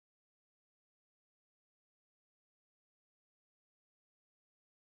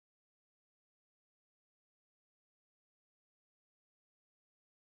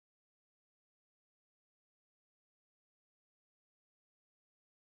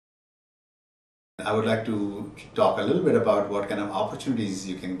I would like to talk a little bit about what kind of opportunities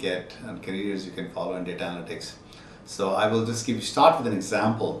you can get and careers you can follow in data analytics. So I will just start with an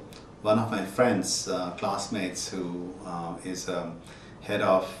example. One of my friends, classmates, who is head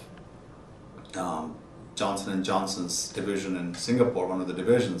of Johnson & Johnson's division in Singapore, one of the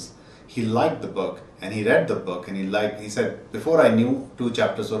divisions, he liked the book and he read the book and he said, before I knew, 2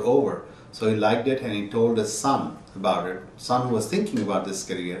 chapters were over. So he liked it and he told his son about it. Son who was thinking about this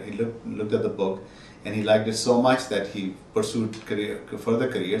career, he looked at the book and he liked it so much that he pursued further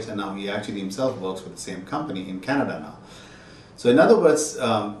careers, and now he actually himself works with the same company in Canada now. So in other words,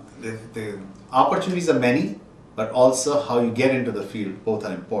 the opportunities are many, but also how you get into the field, both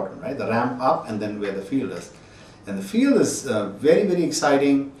are important, right? The ramp up and then where the field is. And the field is very, very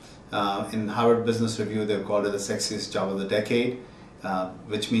exciting. In Harvard Business Review, they've called it the sexiest job of the decade,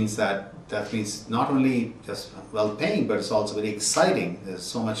 which means that means not only just well paying, but it's also very exciting. There's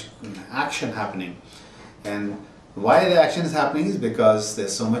so much action happening. And why the action is happening is because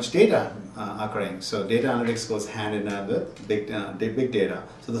there's so much data occurring. So data analytics goes hand in hand with big data.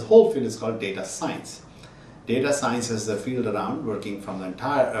 So this whole field is called data science. Data science is the field around working from the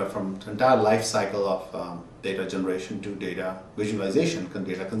entire life cycle of data generation to data visualization,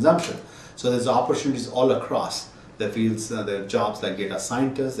 data consumption. So there's opportunities all across the fields. There are jobs like data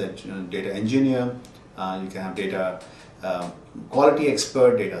scientist, data engineer. You can have data quality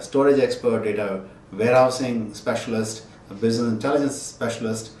expert, data storage expert, data warehousing specialist, a business intelligence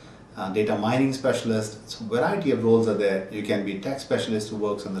specialist, data mining specialist. So a variety of roles are there. You can be a tech specialist who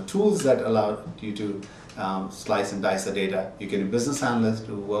works on the tools that allow you to slice and dice the data. You can be a business analyst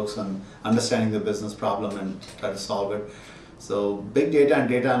who works on understanding the business problem and try to solve it. So big data and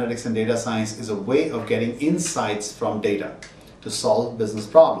data analytics and data science is a way of getting insights from data to solve business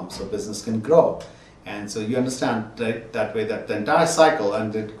problems so business can grow. And so you understand that way that the entire cycle,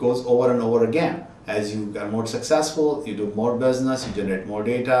 and it goes over and over again. As you are more successful, you do more business, you generate more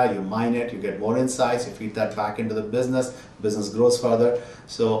data, you mine it, you get more insights, you feed that back into the business grows further.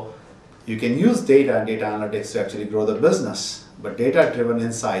 So you can use data and data analytics to actually grow the business, but data-driven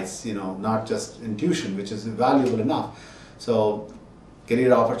insights, not just intuition, which is valuable enough. So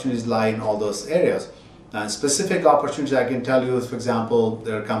career opportunities lie in all those areas. And specific opportunities I can tell you is, for example,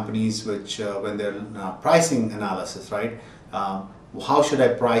 there are companies which, when they're pricing analysis, right? How should I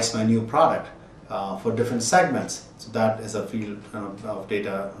price my new product for different segments? So that is a field of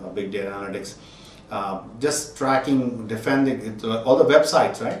data, big data analytics. Just tracking, defending all the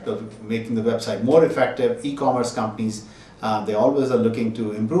websites, right? Making the website more effective. E-commerce companies, they always are looking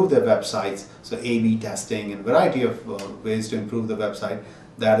to improve their websites. So A/B testing and a variety of ways to improve the website.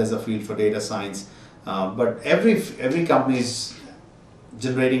 That is a field for data science. But every company is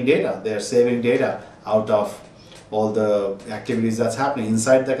generating data. They are saving data out of all the activities that's happening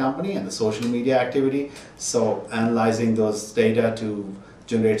inside the company and the social media activity. So analyzing those data to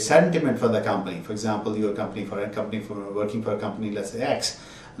generate sentiment for the company. For example, you're working for a company, let's say X.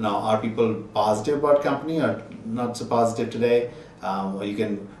 Now, are people positive about company or not so positive today? Or you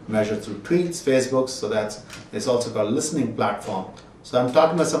can measure through tweets, Facebook. So it's also called a listening platform. So I'm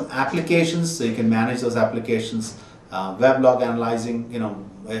talking about some applications, so you can manage those applications. Weblog analyzing,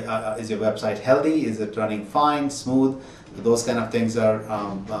 is your website healthy? Is it running fine, smooth? Those kind of things are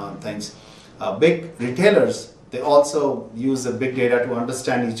things. Big retailers, they also use the big data to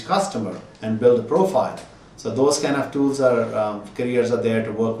understand each customer and build a profile. So those kind of tools are, careers are there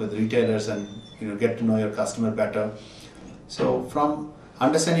to work with retailers and get to know your customer better. So from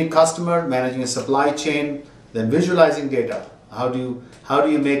understanding customer, managing a supply chain, then visualizing data. How do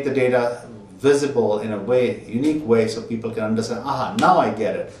you make the data visible in a unique way, so people can understand, aha, now I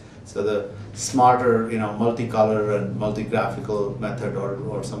get it. So the smarter, multicolor and multi-graphical method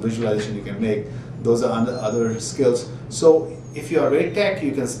or some visualization you can make, those are other skills. So if you are very tech,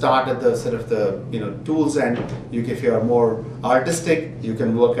 you can start at the sort of the tools end. If you are more artistic, you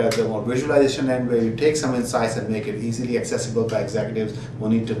can work at the more visualization end, where you take some insights and make it easily accessible by executives who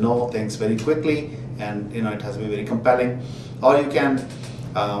need to know things very quickly, and it has to be very compelling. Or you can,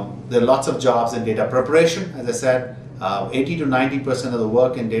 there are lots of jobs in data preparation. As I said, 80 to 90% of the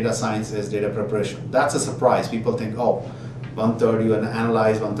work in data science is data preparation. That's a surprise. People think, oh, 1/3 you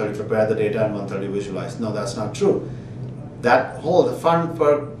analyze, 1/3 you prepare the data, and 1/3 you visualize. No, that's not true. The fun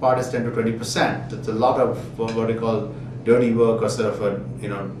part is 10 to 20%. It's a lot of what we call dirty work, or sort of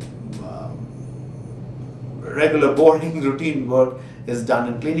regular boring routine work is done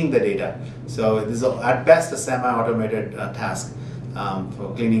in cleaning the data. So this is at best a semi-automated task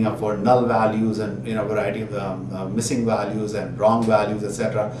for cleaning up for null values and variety of missing values and wrong values,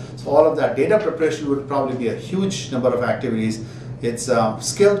 etc. So all of that data preparation would probably be a huge number of activities It's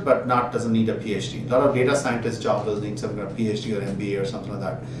skilled but doesn't need a PhD. A lot of data scientist jobs doesn't need some kind of PhD or MBA or something like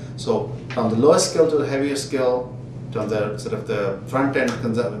that. So from the lowest skill to the heavier skill, from the sort of the front end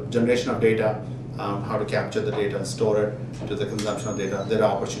generation of data, how to capture the data and store it, to the consumption of data, there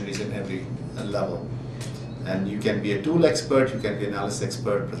are opportunities in every level. And you can be a tool expert, you can be an analysis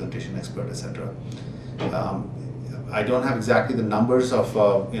expert, presentation expert, etc. I don't have exactly the numbers of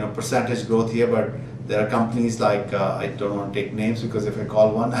percentage growth here, but there are companies like, I don't want to take names because if I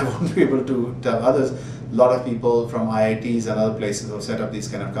call one, I won't be able to tell others. A lot of people from IITs and other places have set up these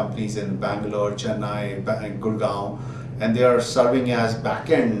kind of companies in Bangalore, Chennai, Gurgaon, and they are serving as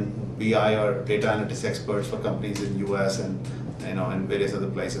back-end BI or data analytics experts for companies in US and in various other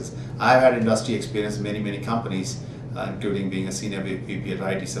places. I've had industry experience in many companies, including being a senior VP at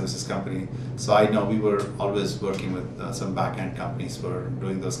IT services company. So I know we were always working with some back-end companies for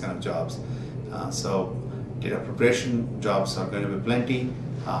doing those kind of jobs. So data preparation jobs are going to be plenty.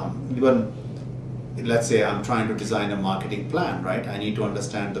 Even let's say I'm trying to design a marketing plan, right? I need to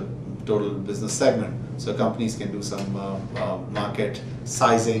understand the total business segment. So companies can do some market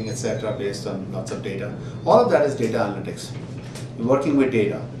sizing, etc., based on lots of data. All of that is data analytics. We're working with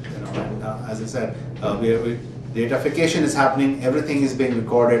data, and as I said, datafication is happening. Everything is being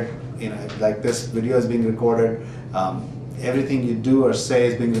recorded. Like this video is being recorded. Everything you do or say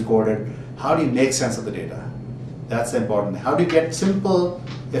is being recorded. How do you make sense of the data? That's important. How do you get simple,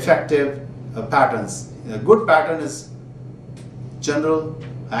 effective patterns? A good pattern is general,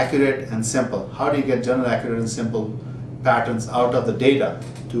 accurate, and simple. How do you get general, accurate, and simple patterns out of the data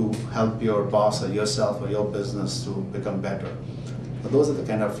to help your boss or yourself or your business to become better? So those are the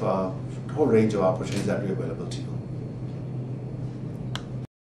kind of whole range of opportunities that are available to you.